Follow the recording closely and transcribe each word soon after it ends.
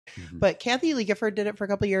But Kathy Lee Gifford did it for a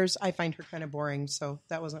couple of years. I find her kind of boring, so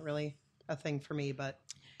that wasn't really a thing for me. But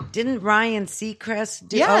didn't Ryan Seacrest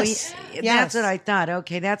do? Yes. That's what I thought.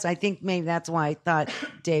 Okay, I think maybe that's why I thought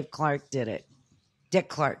Dave Clark did it. Dick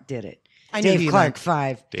Clark did it. Dave Clark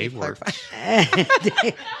 5. Dave works.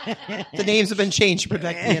 The names have been changed to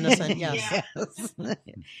protect the innocent. Yes.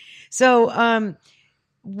 So,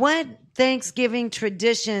 what Thanksgiving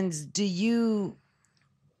traditions do you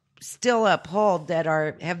still uphold that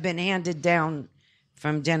have been handed down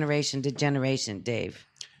from generation to generation, Dave?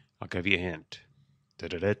 I'll give you a hint.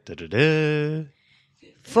 Da-da-da-da-da-da.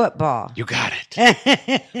 Football. You got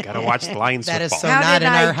it. Got to watch the Lions That football. is so not in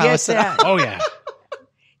our house. Oh, yeah.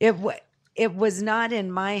 It was not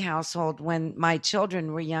in my household when my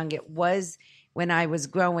children were young. It was when I was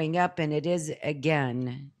growing up, and it is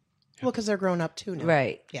again. Well, because they're grown up too now.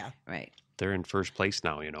 Right. Yeah. Right. They're in first place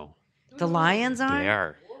now, The Lions are? They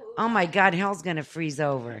are. Oh, my God. Hell's going to freeze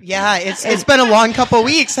over. Yeah, it's been a long couple of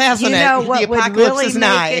weeks, hasn't You it? know what the would apocalypse really is make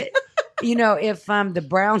nigh. it? If the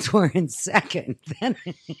Browns were in second, then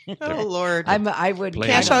Oh, Lord. I would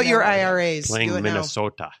Cash out your IRAs. Do Playing it now.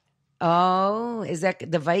 Minnesota. Oh, is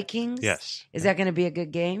that the Vikings? Yes. Is that going to be a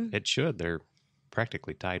good game? It should. They're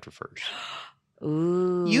practically tied for first.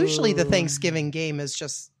 Ooh. Usually the Thanksgiving game is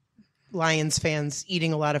just Lions fans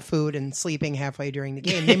eating a lot of food and sleeping halfway during the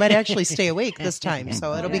game. They might actually stay awake this time,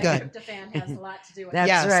 so it'll be good. Tryptophan has a lot to do with That's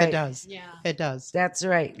Yes, right. it does. Yeah. It does. That's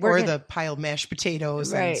right. Or the piled mashed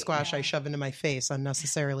potatoes Right. and squash I shove into my face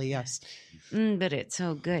unnecessarily, yes. But it's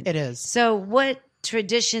so good. It is. So what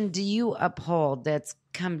tradition do you uphold that's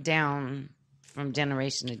come down from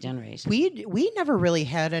generation to generation? We never really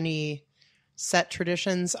had any set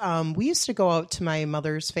traditions. We used to go out to my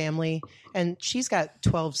mother's family, and she's got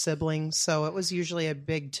 12 siblings, so it was usually a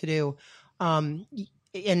big to-do.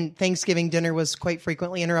 And Thanksgiving dinner was quite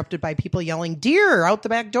frequently interrupted by people yelling "deer" out the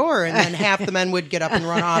back door, and then half the men would get up and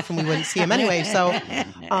run off, and we wouldn't see them anyway. So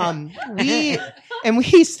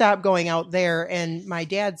we stopped going out there. And my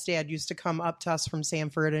dad's dad used to come up to us from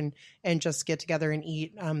Sanford and just get together and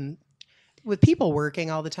eat. With people working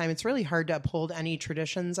all the time, it's really hard to uphold any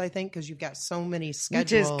traditions, I think, because you've got so many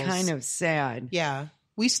schedules. Which is kind of sad. Yeah.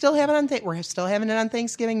 We still have it on. We're still having it on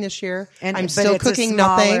Thanksgiving this year. And I'm but still it's cooking a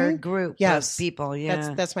smaller nothing. group Yes, of people.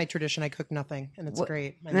 Yeah. that's my tradition. I cook nothing, and it's What-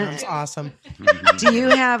 great. My mom's awesome. Do you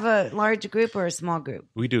have a large group or a small group?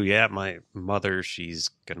 We do, yeah. My mother, she's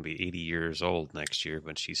going to be 80 years old next year,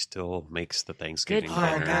 but she still makes the Thanksgiving Good for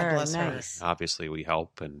dinner. God her. bless her. Nice. Obviously, we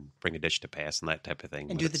help and bring a dish to pass and that type of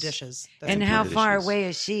thing. And but do the it's- dishes. That's And do how the far dishes. away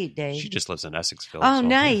is she, Dave? She just lives in Essexville. Oh, so,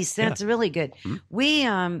 nice. yeah. That's really good. We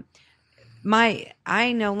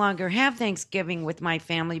I no longer have Thanksgiving with my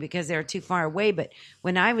family because they're too far away. But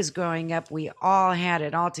when I was growing up, we all had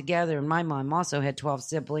it all together. And my mom also had 12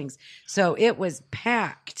 siblings. So it was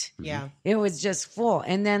packed. Yeah. It was just full.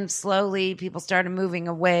 And then slowly people started moving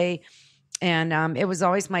away. And it was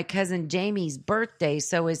always my cousin Jamie's birthday.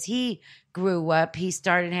 So as he grew up, he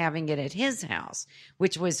started having it at his house,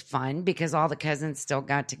 which was fun because all the cousins still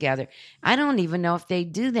got together. I don't even know if they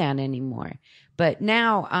do that anymore. But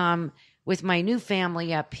now with my new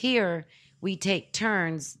family up here, we take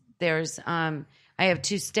turns. There's I have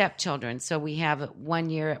 2 stepchildren. So we have 1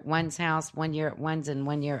 year at one's house, 1 year at one's, and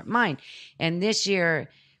 1 year at mine. And this year,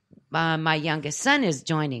 my youngest son is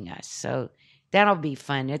joining us. So that'll be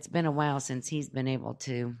fun. It's been a while since he's been able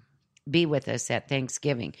to be with us at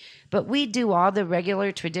Thanksgiving. But we do all the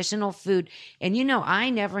regular traditional food. And,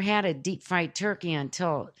 I never had a deep fried turkey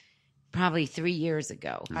until probably 3 years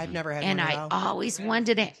ago. I've never had And one. I always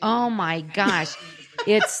wanted it. Oh, my gosh.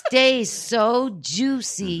 It stays so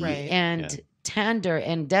juicy Right. and tender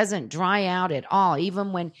and doesn't dry out at all,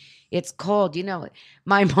 even when it's cold.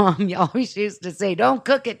 My mom always used to say, don't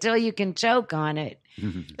cook it till you can choke on it.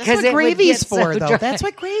 That's what it would gravy's get for, so though. dry. That's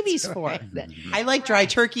what gravy's for. I like dry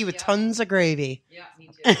turkey with tons of gravy. Yeah, me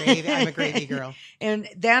too. Gravy. I'm a gravy girl. And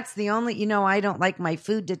that's the only, I don't like my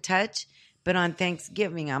food to touch, but on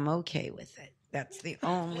Thanksgiving, I'm okay with it. That's the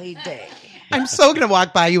only day. I'm so going to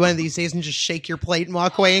walk by you one of these days and just shake your plate and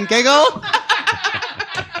walk away and giggle.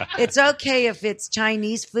 It's okay if it's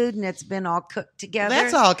Chinese food and it's been all cooked together.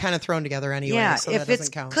 That's all kind of thrown together anyway. Yeah, so if that it's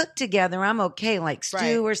doesn't count. cooked together, I'm okay. Like stew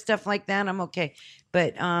Right. or stuff like that, I'm okay.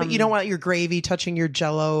 But But you don't want your gravy touching your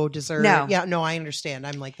Jello dessert. No. Yeah, no, I understand.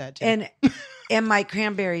 I'm like that too. and my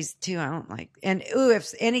cranberries too. I don't like. And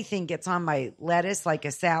if anything gets on my lettuce, like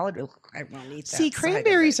a salad, I won't eat that. See, side of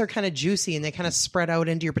cranberries it. are kind of juicy and they kind of spread out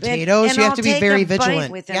into your And- potatoes. and You have I'll to be take very a bite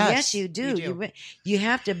vigilant. with them. Yes, you do. You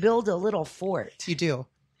have to build a little fort. You do.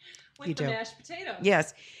 With You the do. mashed potatoes.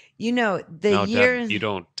 Yes. You know, the Now, year Deb, you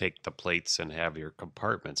don't take the plates and have your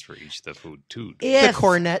compartments for each of the food, too. do you? If- The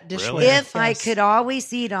cornet dishware. Really? if I yes. could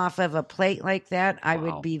always eat off of a plate like that, I Wow.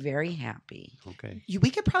 would be very happy. Okay. We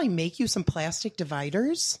could probably make you some plastic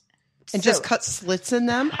dividers and So- just cut slits in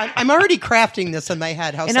them. I'm already crafting this in my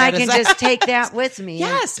head. How And sad I can is that? just take that with me.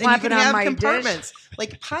 Yes, and and you slap can it on have my dish. compartments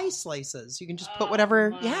like pie slices. You can just put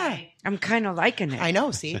whatever. Yeah, I'm kind of liking it. I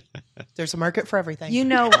know. See, there's a market for everything. You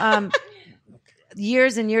know,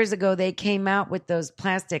 years and years ago, they came out with those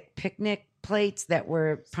plastic picnic plates that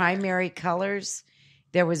were primary colors.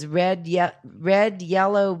 There was red,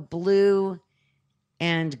 yellow, blue,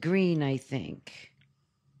 and green, I think.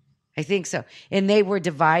 I think so. And they were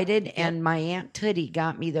divided, and my Aunt Tootie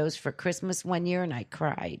got me those for Christmas one year, and I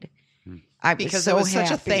cried. I was because so it was such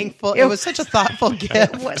a happy. thankful. It was such a thoughtful gift.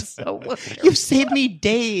 It was so wonderful. You've saved me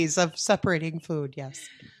days of separating food. Yes.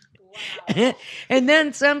 And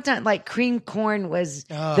then sometimes, like cream corn was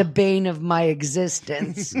the bane of my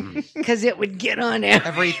existence because it would get on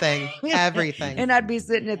Everything. Everything. and I'd be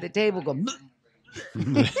sitting at the table going.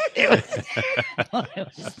 it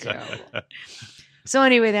was terrible. So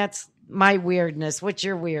anyway, that's my weirdness. What's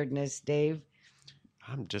your weirdness, Dave?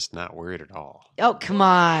 I'm just not weird at all. Oh, come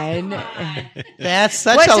on! That's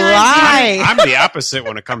such What a time do you- lie. I'm the opposite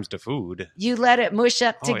when it comes to food. You let it mush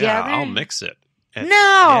up Oh, together. yeah, I'll mix it. And- No!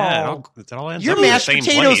 Yeah, it all ends You're up in the mashed same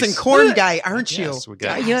potatoes place. and corn guy, aren't you? Yes, we Are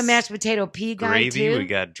got you a mashed potato pea guy gravy, too? we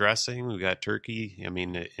got dressing, we got turkey. I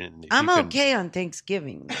mean, and if I'm you can okay on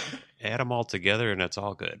Thanksgiving. add them all together, and it's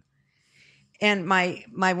all good. And my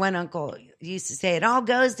one uncle used to say, it all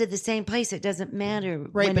goes to the same place. It doesn't matter.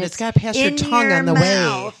 Right, when but it's gotta pass your in tongue your on the way.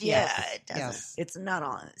 mouth. Yes, Yeah, it doesn't. yes. It's not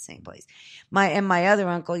all in the same place. My other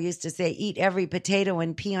uncle used to say, eat every potato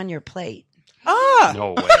and pee on your plate. Ah,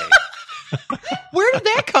 No way. where did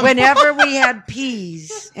that come Whenever we had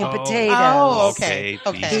peas and Oh. potatoes, Oh, okay. peas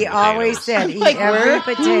Okay. he and always potatoes. said, eat Like, every where?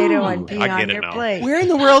 potato and Ooh, pee I on get it your now. plate. from? Where in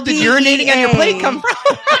the world did urinating on your plate come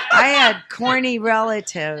from? I had corny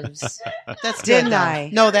relatives. That's Didn't good, though. I?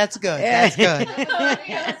 No, that's good. That's good.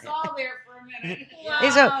 It's all there for a minute.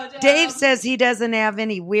 And so Dave says he doesn't have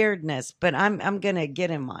any weirdness, but I'm gonna get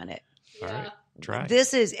him on it. All right, try.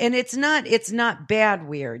 This is, and it's not bad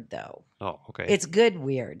weird though. Oh, okay. It's good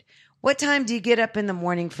weird. What time do you get up in the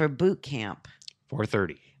morning for boot camp?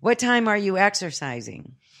 4:30, What time are you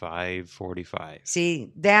exercising? 5:45.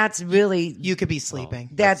 See, that's really You could be sleeping.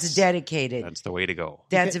 that's dedicated. That's the way to go.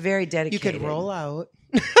 That's could- very You dedicated. could roll out.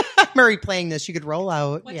 I'm already playing this. You could roll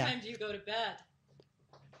out. What Yeah. time do you go to bed?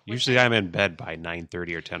 Usually, I'm in bed by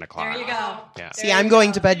 9:30 or 10 o'clock. There you go. Yeah. See, I'm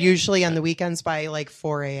going to bed usually on the weekends by like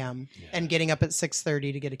 4 a.m. and getting up at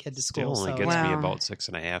 6:30 to get a kid to Still school. only So gets me Wow. about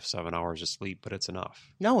 6.5, 7 hours of sleep, but it's enough.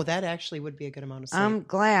 no, that actually would be a good amount of sleep. I'm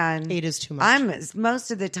glad. 8 is too much. Most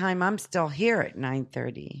of the time I'm still here at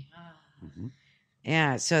 9:30.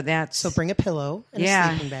 Yeah, so that's So bring a pillow and a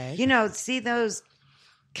sleeping bag. You know, see those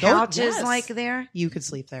couches yes. like there? You could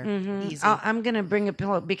sleep there. Mhm. Easy. I'm going to bring a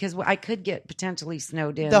pillow because I could get potentially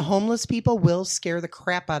snowed in. The homeless people will scare the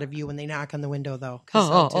crap out of you when they knock on the window, though. 'cause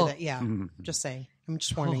they'll do that. Yeah, just saying. I'm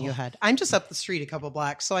just warning you ahead. I'm just up the street a couple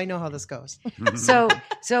blocks, so I know how this goes. So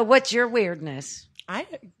what's your weirdness?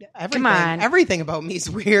 Everything, on. everything about me is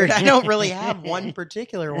weird. I don't really have one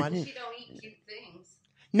particular one. You don't eat cute things.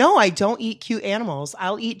 No, I don't eat cute animals.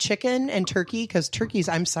 I'll eat chicken and turkey because turkeys,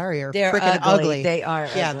 I'm sorry, are They're freaking ugly. They are.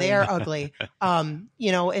 Yeah, ugly. they are ugly.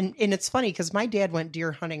 You know, and it's funny because my dad went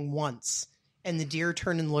deer hunting once, and the deer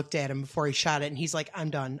turned and looked at him before he shot it, and he's like, "I'm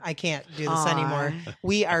done. I can't do this Aw. anymore."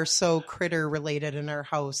 We are so critter related in our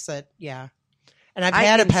house that yeah. And I've I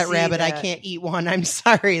had a can pet see rabbit. I that. can't eat one. I'm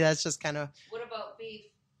sorry. That's just kind of. What about beef?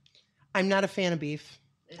 I'm not a fan of beef.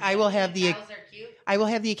 I will have the. Cows are cute. I will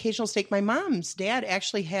have the occasional steak. My mom's dad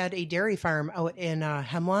actually had a dairy farm out in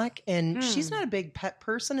Hemlock, and she's not a big pet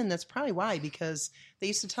person, and that's probably why, because they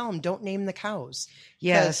used to tell him, don't name the cows.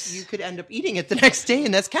 Yes. Because you could end up eating it the next day,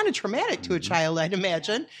 and that's kind of traumatic to a child, I'd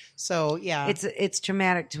imagine. So, yeah. It's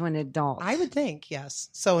traumatic to an adult. I would think, yes.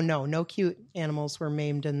 So, no cute animals were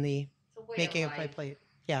maimed in the It's a way making of of my life. plate.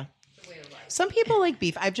 Yeah. It's a way of life. Some people like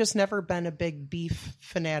beef. I've just never been a big beef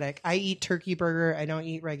fanatic. I eat turkey burger. I don't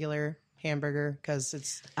eat regular hamburger because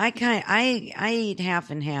it's I eat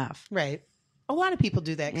half and half. right. A lot of people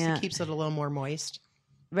do that because Yeah. it keeps it a little more moist.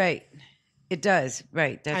 Right. It does.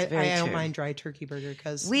 Right. That's very I true. don't mind dry turkey burger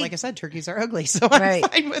because, We- like I said, turkeys are ugly, so I'm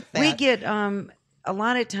Right. fine with that. We get a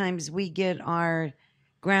lot of times we get our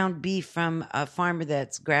ground beef from a farmer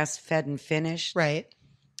that's grass fed and finished. right.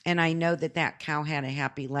 And I know that cow had a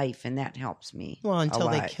happy life, and that helps me. Well, a until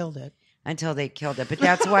they lot. killed it. Until they killed it. But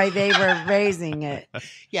that's why they were raising it.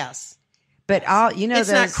 Yes. But all you know, It's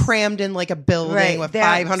not crammed in like a building Right, with that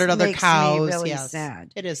 500 other makes me cows. really Yes.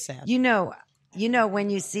 sad. It is sad. You know when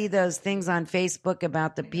you see those things on Facebook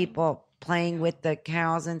about the people playing with the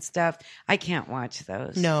cows and stuff, I can't watch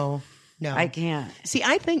those. No. I can't. See,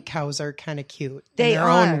 I think cows are kind of cute. They in their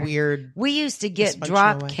are. own weird. We used to get dysfunctional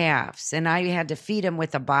drop way. calves, and I had to feed them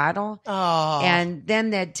with a bottle. Oh. And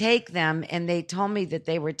then they'd take them, and they told me that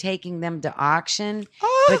they were taking them to auction.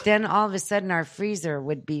 Oh. But then all of a sudden, our freezer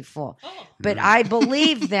would be full. But I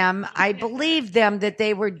believed them. I believed them that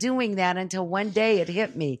they were doing that until one day it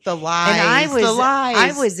hit me. The lies. And I was, the lies.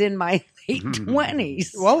 I was in my late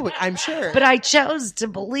 20s. Whoa, I'm sure. But I chose to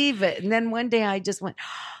believe it. And then one day I just went,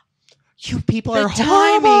 you people the are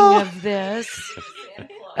timing horrible. of this.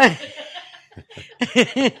 I fed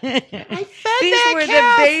These that were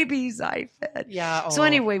calf. the babies I fed. Yeah. So oh.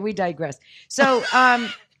 anyway, we digress. So,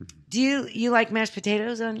 do you like mashed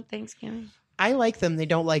potatoes on Thanksgiving? I like them. They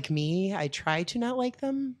don't like me. I try to not like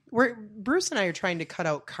them. Bruce and I are trying to cut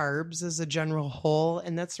out carbs as a general whole,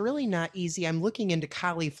 and that's really not easy. I'm looking into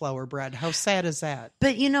cauliflower bread. How sad is that?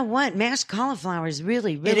 But you know what? Mashed cauliflower is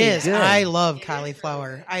really, really It is. good. I love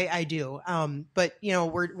cauliflower. I do. But you know,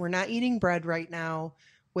 we're not eating bread right now,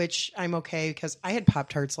 which I'm okay because I had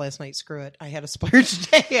Pop-Tarts last night. Screw it. I had a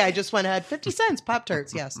splurge day. I just went ahead. 50 cents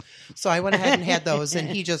Pop-Tarts. Yes. So I went ahead and had those, and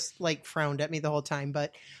he just like frowned at me the whole time.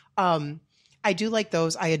 But I do like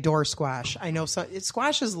those. I adore squash. I know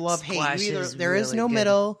squash is love-hate. Squash There is is no really good.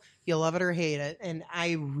 middle. You love it or hate it. And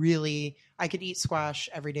I could eat squash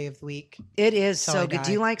every day of the week. It is Till I so good. die.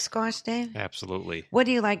 Do you like squash, Dave? Absolutely. What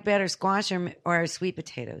do you like better, squash or sweet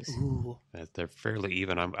potatoes? Ooh. They're fairly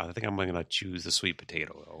even. I think I'm going to choose the sweet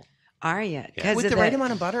potato, though. Are you? With the right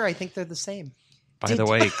amount of butter, I think they're the same. By the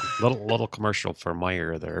way, little commercial for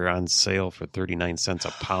Meijer. They're on sale for 39 cents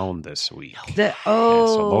a pound this week.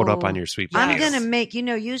 So load up on your sweet potatoes. I'm gonna make.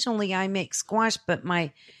 Usually I make squash, but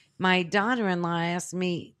my daughter-in-law asked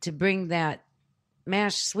me to bring that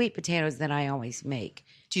mashed sweet potatoes that I always make.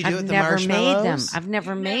 Do you do it I've with the never made them. marshmallows? I've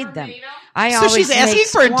never made them. made 'em? I So always she's asking make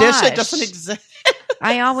for a dish that squash. doesn't exist.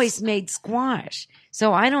 I always made squash,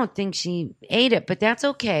 so I don't think she ate it, but that's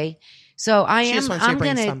okay. So She just wants you to I'm bring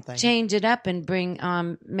going to something. change it up and bring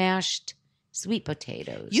mashed sweet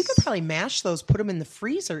potatoes. You could probably mash those, put them in the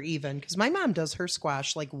freezer even, because my mom does her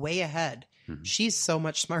squash like way ahead. She's so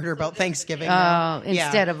much smarter about Thanksgiving now.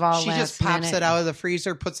 Instead of all she just last pops minute. it out of the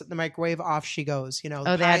freezer, puts it in the microwave, off she goes. You know,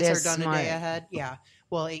 Oh, the that pies is are done smart. a day ahead. Yeah.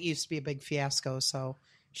 Well, it used to be a big fiasco, so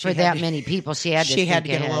she for had that to- many people, she had to she had to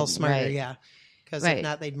think get a little ahead. smarter. Right. Yeah, because Right. if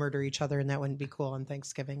not, they'd murder each other, and that wouldn't be cool on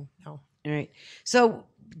Thanksgiving. No. All right. So,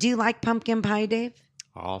 do you like pumpkin pie, Dave?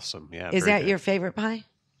 Awesome. Yeah. Is very that good. your favorite pie?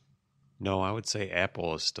 No, I would say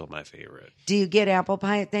apple is still my favorite. Do you get apple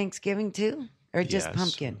pie at Thanksgiving too? Or just Yes.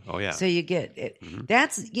 pumpkin? Oh, yeah. So you get it.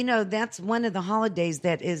 That's one of the holidays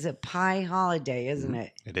that is a pie holiday, isn't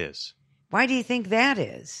it? It is. Why do you think that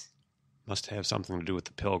is? Must have something to do with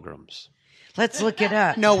the pilgrims. Let's look it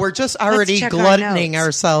up. No, we're just already check our gluttoning notes.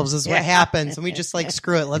 ourselves is Yeah. what happens. And we just like,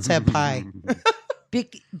 screw it. Let's have pie.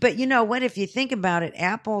 But you know what? If you think about it,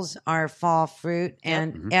 apples are fall fruit,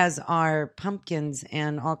 and as are pumpkins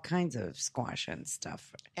and all kinds of squash and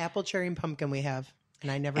stuff. Apple, cherry, and pumpkin we have. And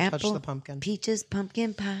I never touched Apple, the pumpkin. peaches,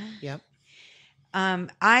 pumpkin pie. Yep. The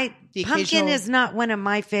The pumpkin occasional- is not one of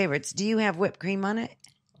my favorites. Do you have whipped cream on it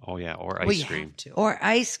Oh, yeah. Or We ice have cream. to. or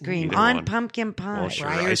ice cream Either on one. pumpkin pie? Well, sure.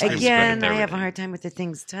 Right. Ice cream's good Again, at I have a everything. hard time with the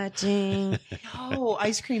things touching. Oh,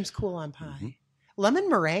 ice cream's cool on pie. Lemon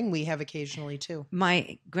meringue we have occasionally too.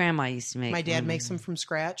 My grandma used to make. My dad makes them from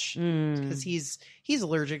scratch because he's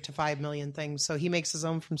allergic to 5 million things. So he makes his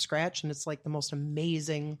own from scratch, and it's like the most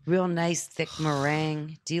amazing. real nice thick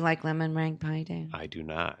meringue. Do you like lemon meringue pie, Dave? I do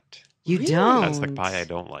not. You Really? don't. That's the pie I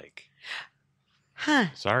don't like. Huh?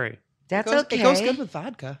 Sorry. That's it goes, okay. It goes good with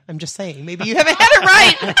vodka. I'm just saying. Maybe you haven't had it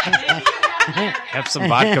right. Have some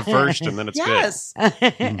vodka first, and then it's Yes.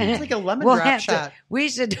 It's like a lemon We'll drop have shot. to. We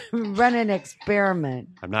should run an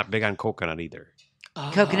experiment. good. I'm not big on coconut either.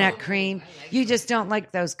 Coconut cream. You just don't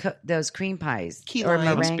like those cream pies Key or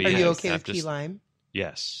lime. Must meringue. be Are it. you okay I've with key just- lime?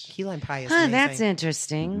 Yes. Key lime pie is Huh? amazing. That's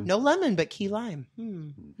interesting. No lemon, but key lime.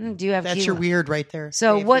 Do you have? That's key your lime? weird right there.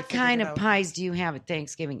 So, Dave, we what figured kind it of out. pies do you have at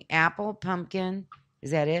Thanksgiving? Apple, pumpkin.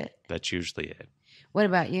 Is that it? That's usually it. What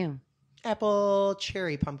about you? Apple,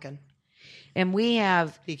 cherry, pumpkin. And we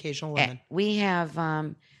have The occasional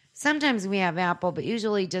lemon. sometimes we have apple, but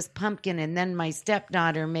usually just pumpkin. And then my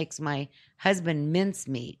stepdaughter makes my husband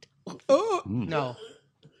mincemeat. Oh no,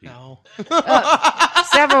 no.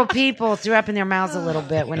 Several people threw up in their mouths a little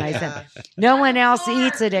bit when I said no one else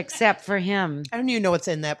eats it except for him. I don't even know what's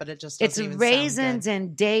in that, but it just It's doesn't even raisins sound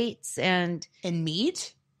and dates and good. And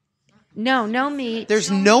meat. No meat.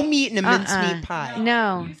 There's no meat in a mincemeat pie.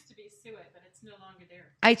 No. It used to be suet, but it's no longer there.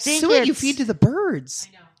 I think Suet you it's- feed to the birds.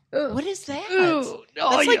 I know. What is that? Ooh,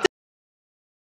 That's like